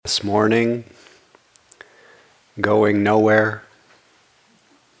this morning, going nowhere,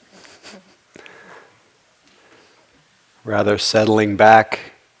 rather settling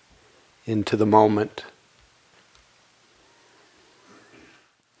back into the moment,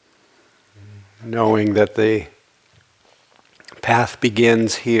 knowing that the path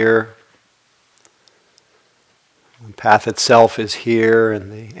begins here, the path itself is here,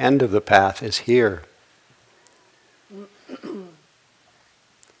 and the end of the path is here.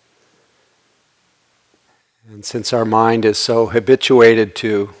 And since our mind is so habituated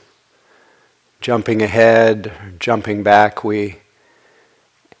to jumping ahead, or jumping back, we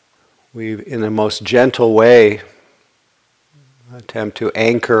in the most gentle way attempt to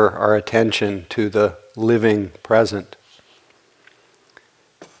anchor our attention to the living present.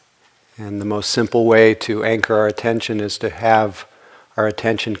 And the most simple way to anchor our attention is to have our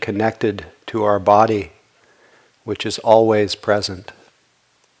attention connected to our body, which is always present.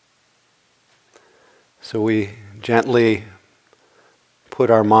 So we gently put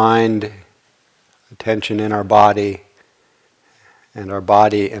our mind, attention in our body, and our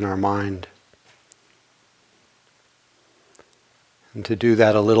body in our mind. And to do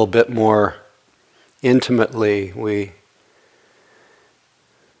that a little bit more intimately, we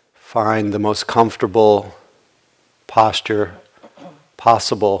find the most comfortable posture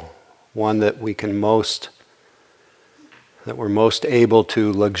possible, one that we're most able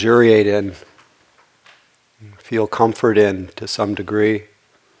to luxuriate in, feel comfort in to some degree,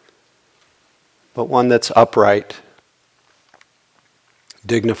 but one that's upright,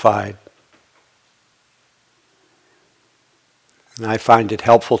 dignified. And I find it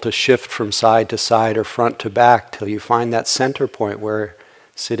helpful to shift from side to side or front to back till you find that center point where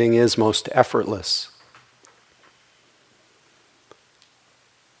sitting is most effortless.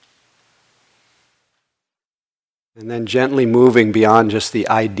 And then gently moving beyond just the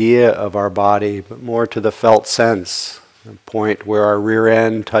idea of our body, but more to the felt sense, the point where our rear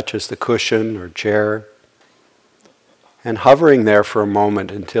end touches the cushion or chair, and hovering there for a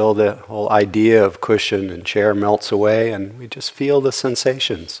moment until the whole idea of cushion and chair melts away and we just feel the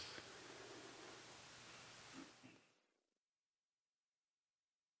sensations.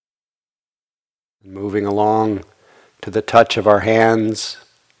 And moving along to the touch of our hands,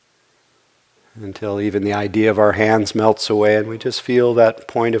 until even the idea of our hands melts away and we just feel that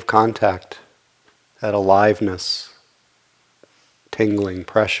point of contact, that aliveness, tingling,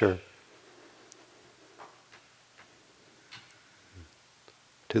 pressure.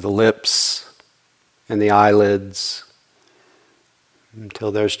 To the lips and the eyelids, until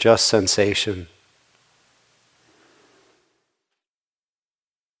there's just sensation.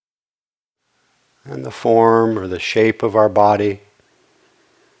 And the form or the shape of our body.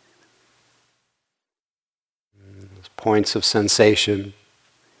 Points of sensation,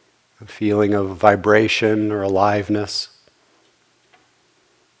 a feeling of vibration or aliveness.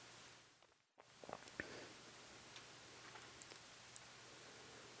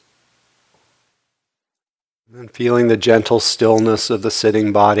 And feeling the gentle stillness of the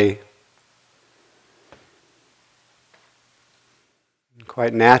sitting body. And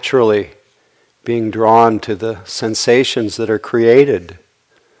quite naturally being drawn to the sensations that are created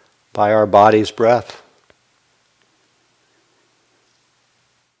by our body's breath.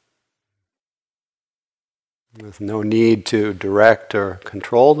 With no need to direct or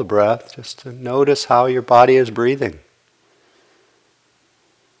control the breath, just to notice how your body is breathing.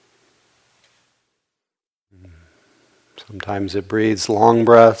 Sometimes it breathes long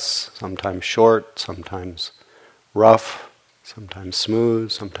breaths, sometimes short, sometimes rough, sometimes smooth,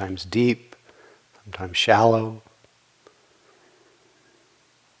 sometimes deep, sometimes shallow.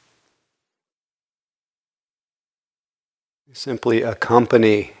 Simply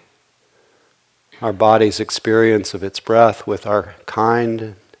accompany our body's experience of its breath with our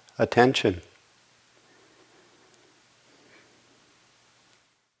kind attention.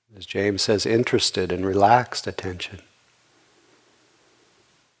 As James says, interested and relaxed attention.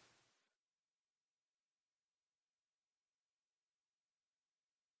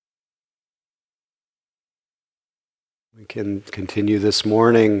 We can continue this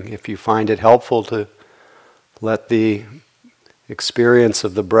morning, if you find it helpful, to let the experience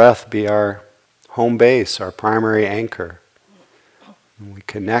of the breath be our home base, our primary anchor. And we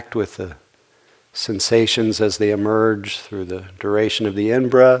connect with the sensations as they emerge through the duration of the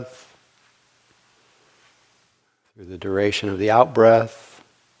in-breath, through the duration of the out-breath.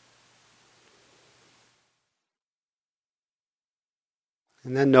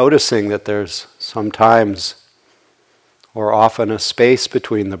 And then noticing that there's sometimes or often a space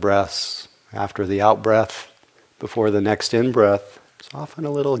between the breaths after the out-breath, before the next in-breath, There's often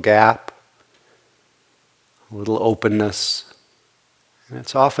a little gap, a little openness. And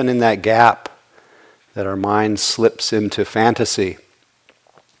it's often in that gap that our mind slips into fantasy.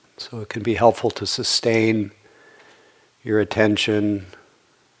 So it can be helpful to sustain your attention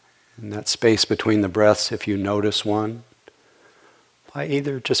in that space between the breaths if you notice one, by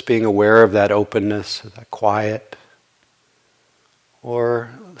either just being aware of that openness, or that quiet,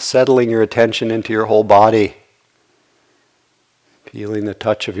 or settling your attention into your whole body, feeling the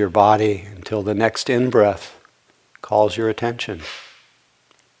touch of your body until the next in-breath calls your attention.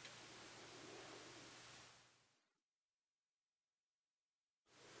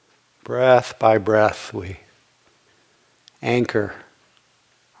 Breath by breath, we anchor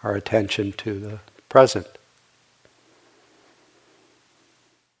our attention to the present.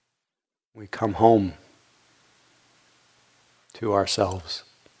 We come home to ourselves.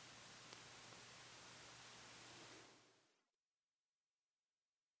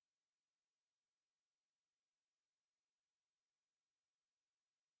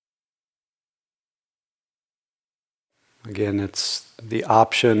 Again, it's the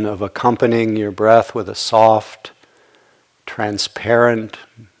option of accompanying your breath with a soft, transparent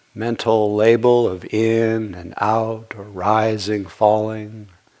mental label of in and out, or rising, falling,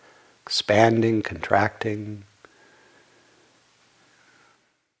 expanding, contracting.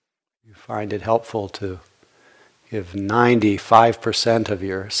 You find it helpful to give 95% of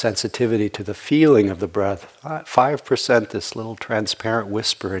your sensitivity to the feeling of the breath, 5% this little transparent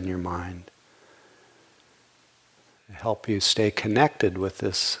whisper in your mind. Help you stay connected with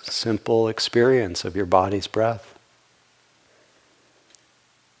this simple experience of your body's breath.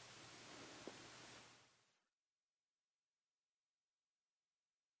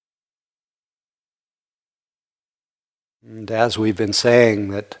 And as we've been saying,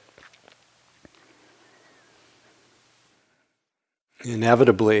 that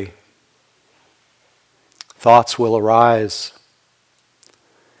inevitably thoughts will arise,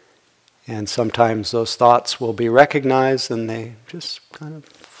 and sometimes those thoughts will be recognized and they just kind of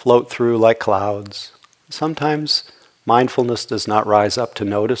float through like clouds. Sometimes mindfulness does not rise up to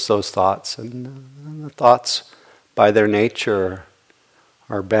notice those thoughts, and the thoughts by their nature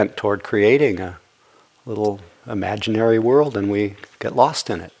are bent toward creating a little imaginary world, and we get lost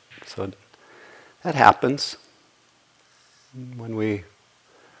in it. So that happens when we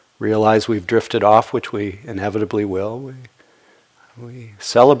realize we've drifted off, which we inevitably will. We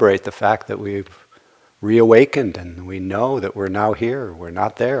celebrate the fact that we've reawakened, and we know that we're now here, we're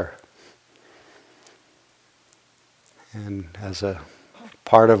not there. And as a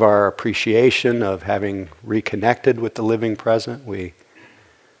part of our appreciation of having reconnected with the living present, we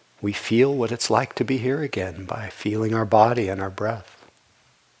feel what it's like to be here again by feeling our body and our breath.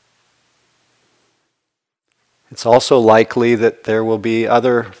 It's also likely that there will be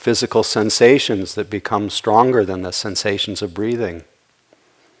other physical sensations that become stronger than the sensations of breathing.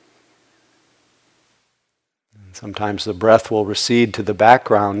 And sometimes the breath will recede to the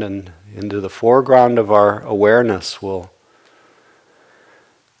background, and into the foreground of our awareness will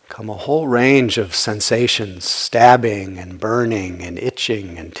come a whole range of sensations: stabbing and burning and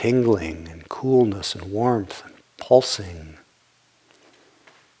itching and tingling and coolness and warmth and pulsing,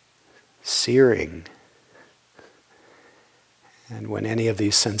 searing. And when any of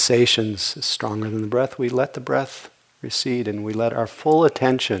these sensations is stronger than the breath, we let the breath recede, and we let our full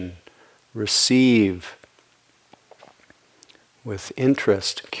attention receive with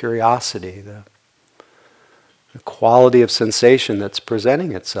interest, curiosity, the quality of sensation that's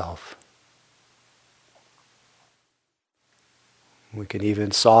presenting itself. We can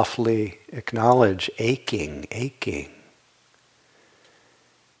even softly acknowledge aching.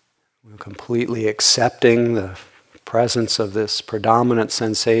 We're completely accepting the presence of this predominant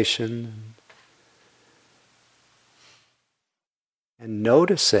sensation and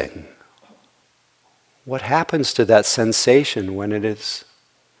noticing what happens to that sensation when it is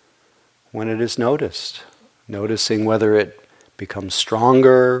noticed. Noticing whether it becomes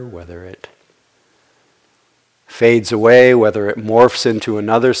stronger, whether it fades away, whether it morphs into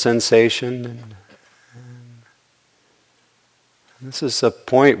another sensation. And this is a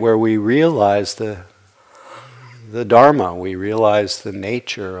point where we realize the Dharma, we realize the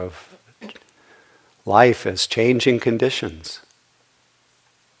nature of life as changing conditions.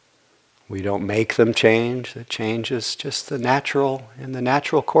 We don't make them change. The change is just in the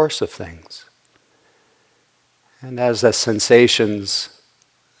natural course of things. And as the sensations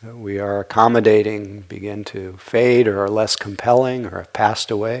that we are accommodating begin to fade or are less compelling or have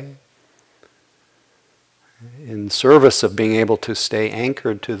passed away, in service of being able to stay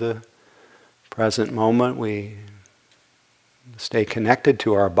anchored to the present moment, we Stay connected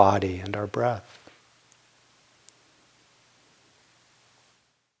to our body and our breath.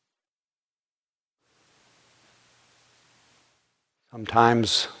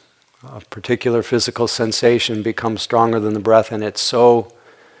 Sometimes a particular physical sensation becomes stronger than the breath, and it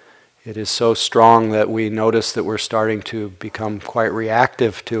is so strong that we notice that we're starting to become quite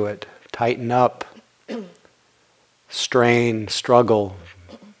reactive to it, tighten up, strain, struggle,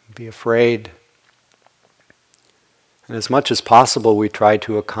 be afraid. And as much as possible, we try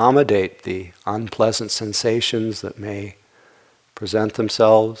to accommodate the unpleasant sensations that may present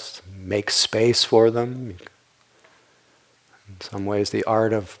themselves, make space for them. In some ways, the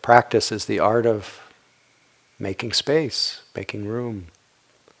art of practice is the art of making space, making room.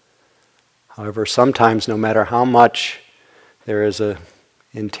 However, sometimes, no matter how much there is an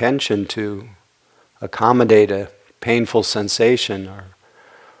intention to accommodate a painful sensation,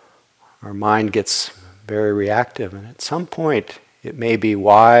 our mind gets very reactive, and at some point it may be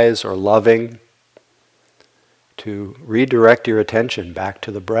wise or loving to redirect your attention back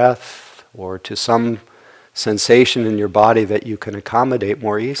to the breath or to some sensation in your body that you can accommodate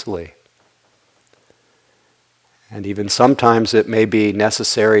more easily. And even sometimes it may be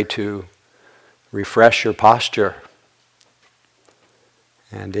necessary to refresh your posture.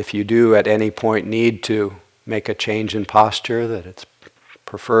 And if you do at any point need to make a change in posture, that it's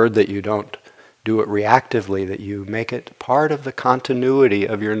preferred that you don't do it reactively, that you make it part of the continuity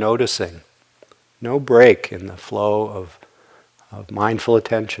of your noticing. No break in the flow of mindful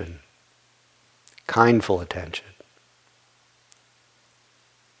attention, kindful attention.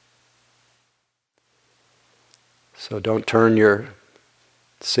 So don't turn your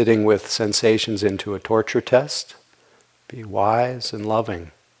sitting with sensations into a torture test. Be wise and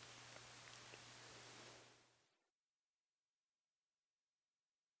loving.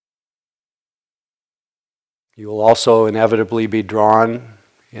 You will also inevitably be drawn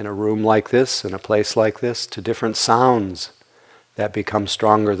in a room like this, in a place like this, to different sounds that become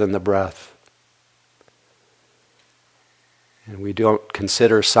stronger than the breath. And we don't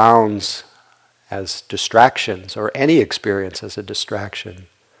consider sounds as distractions, or any experience as a distraction.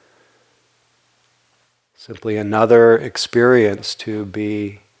 Simply another experience to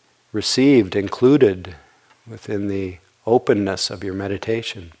be received, included within the openness of your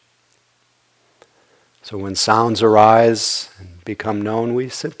meditation. So when sounds arise and become known, we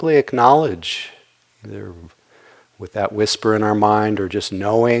simply acknowledge, either with that whisper in our mind or just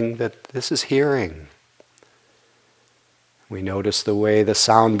knowing that this is hearing. We notice the way the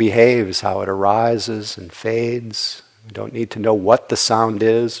sound behaves, how it arises and fades. We don't need to know what the sound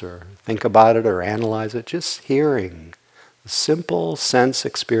is or think about it or analyze it, just hearing. A simple sense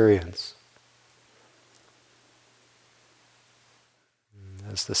experience.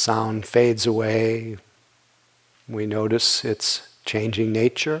 As the sound fades away, we notice its changing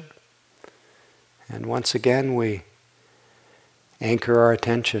nature. And once again, we anchor our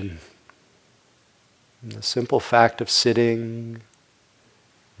attention in the simple fact of sitting,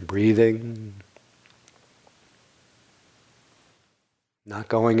 breathing, not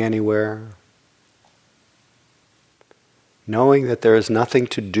going anywhere, knowing that there is nothing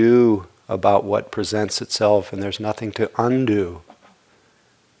to do about what presents itself and there's nothing to undo.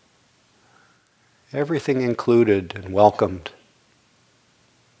 Everything included and welcomed.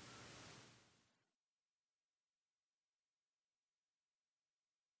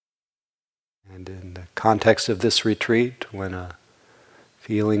 And in the context of this retreat, when a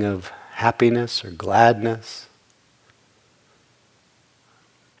feeling of happiness or gladness,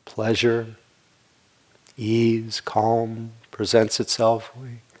 pleasure, ease, calm presents itself,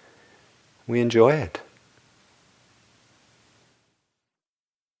 we enjoy it.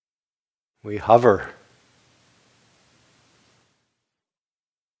 We hover.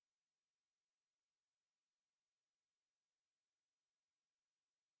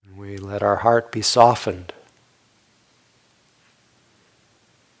 We let our heart be softened.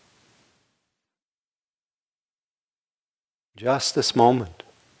 Just this moment.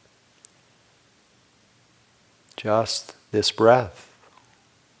 Just this breath.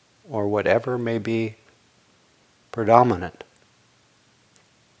 Or whatever may be predominant.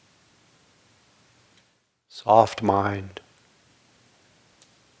 Soft mind.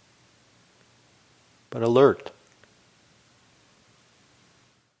 But alert.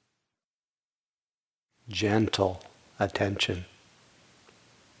 Gentle attention,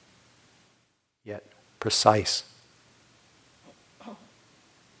 yet precise.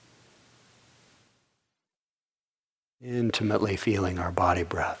 Intimately feeling our body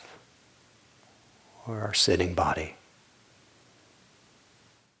breath, or our sitting body.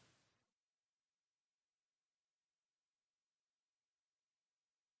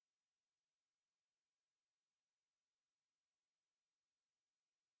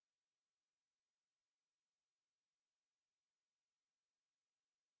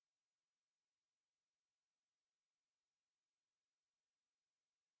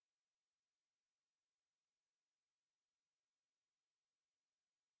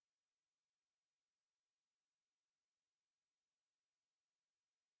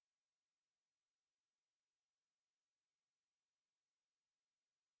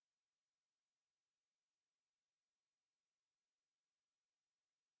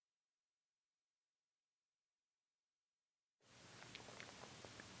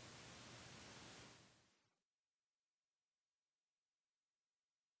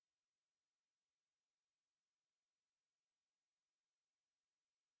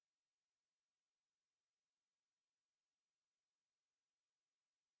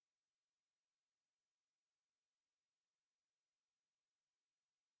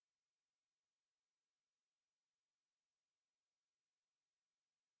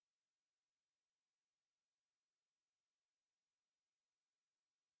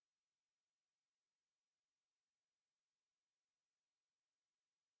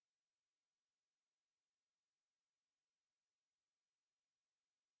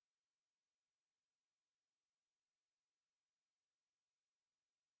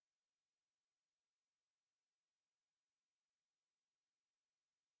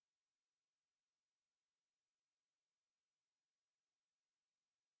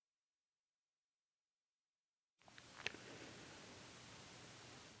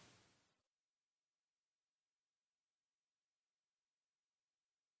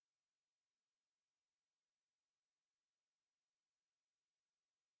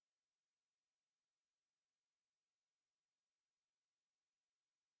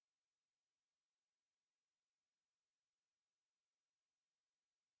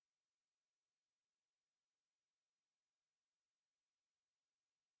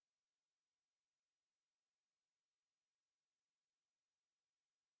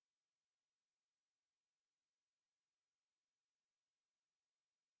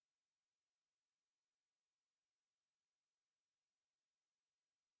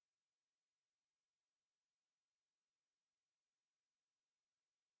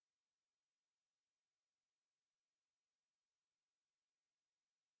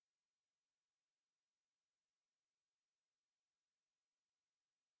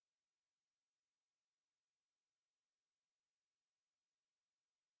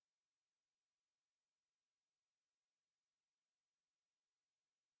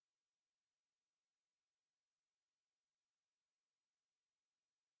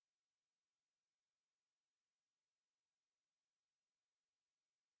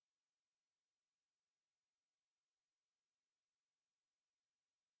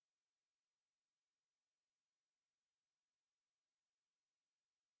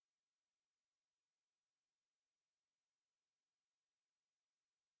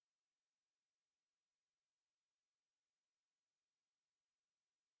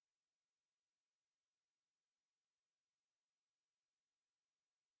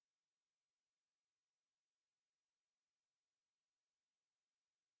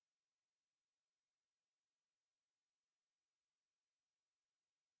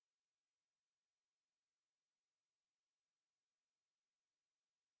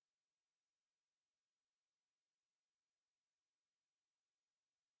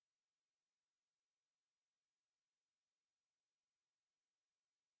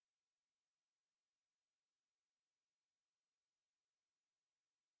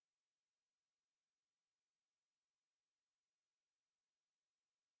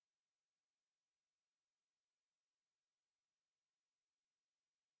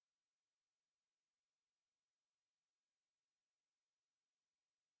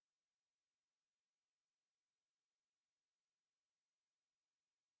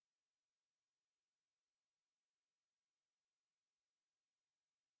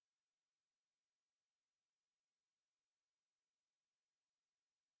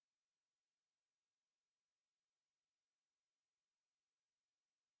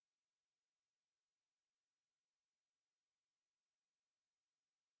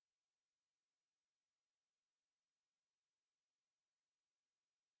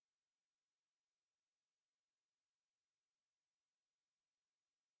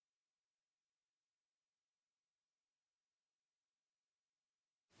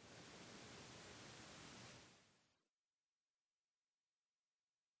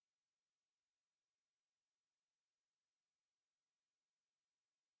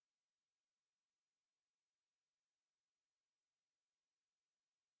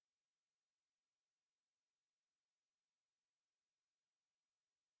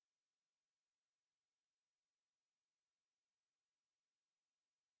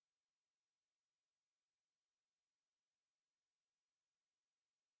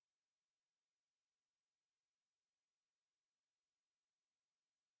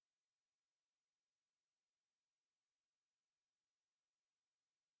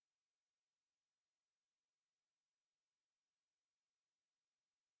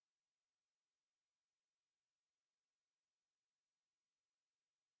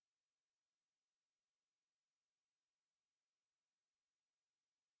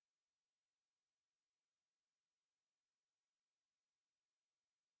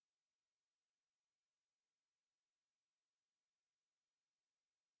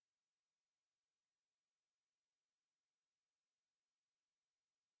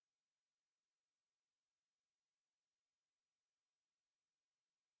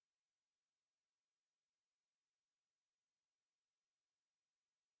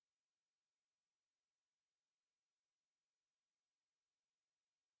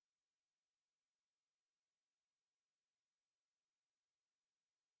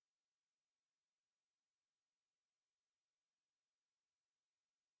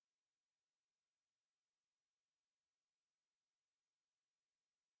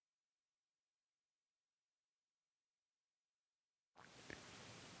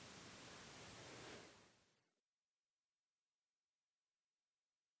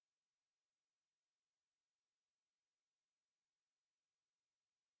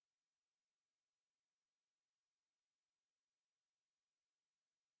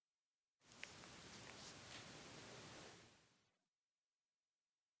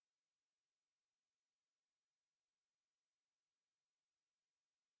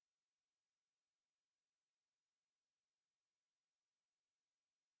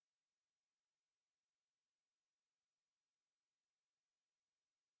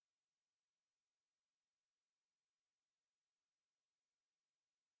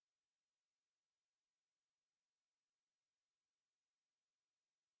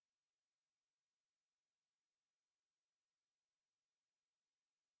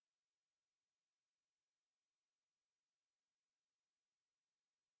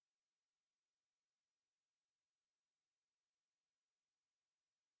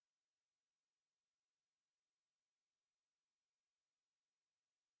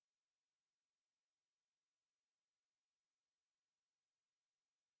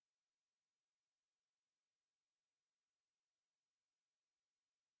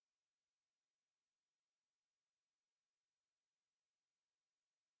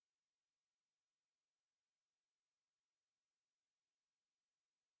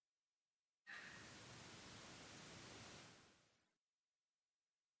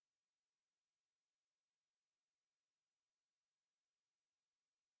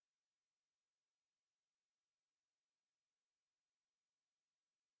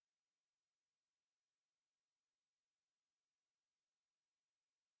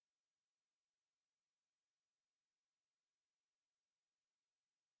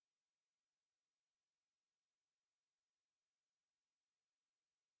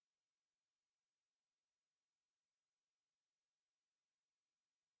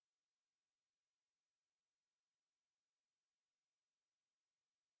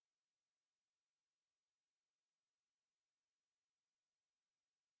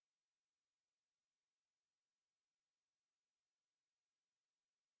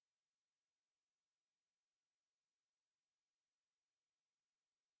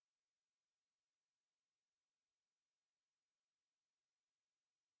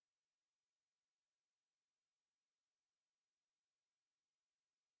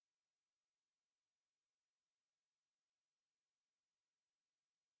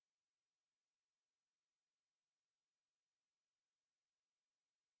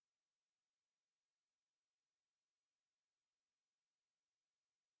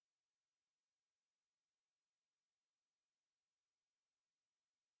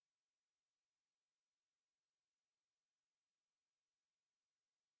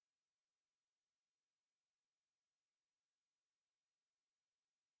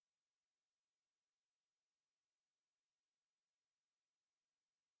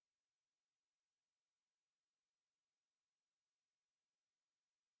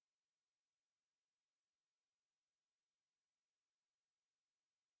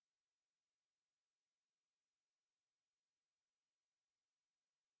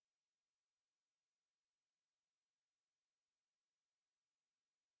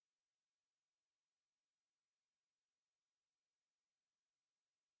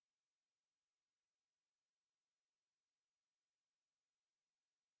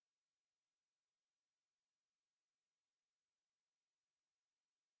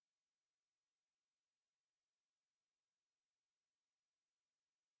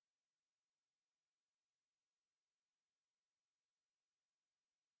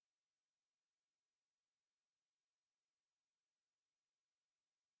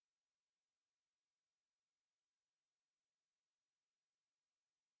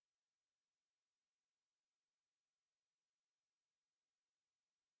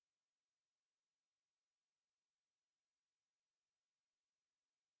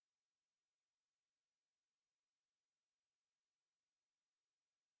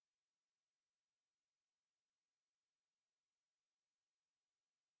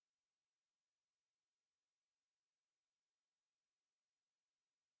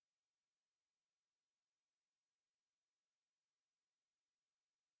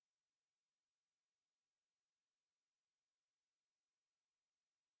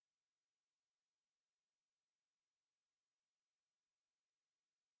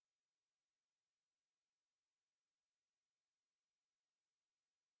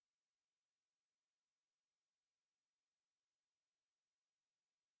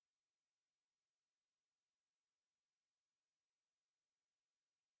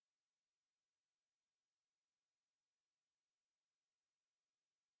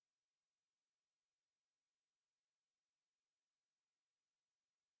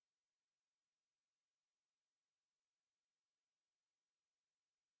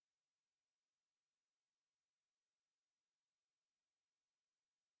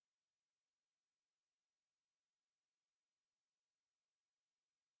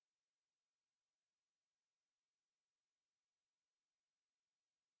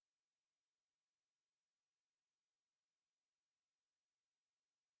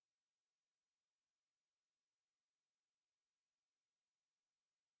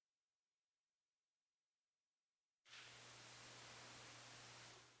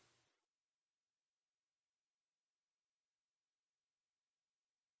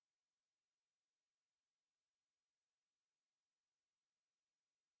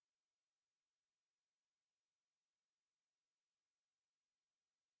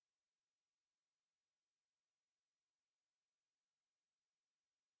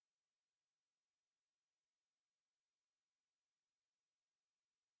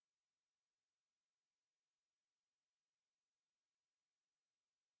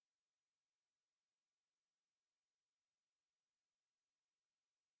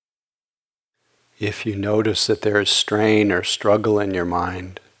 If you notice that there is strain or struggle in your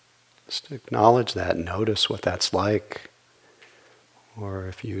mind, just acknowledge that, notice what that's like. Or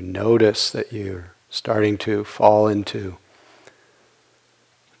if you notice that you're starting to fall into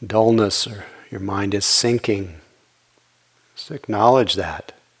dullness or your mind is sinking, just acknowledge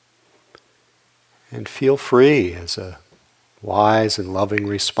that. And feel free as a wise and loving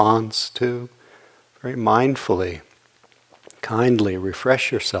response to very mindfully, kindly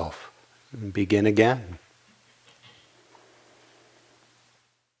refresh yourself and begin again.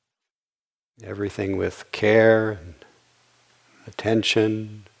 Everything with care and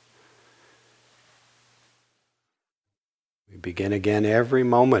attention. We begin again. Every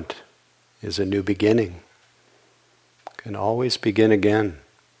moment is a new beginning. Can always begin again.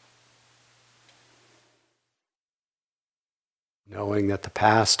 Knowing that the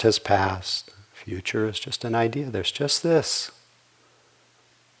past has passed, the future is just an idea. There's just this.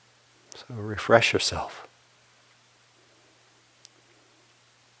 So refresh yourself.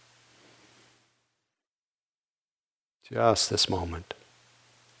 Just this moment.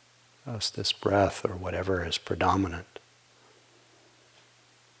 Just this breath or whatever is predominant.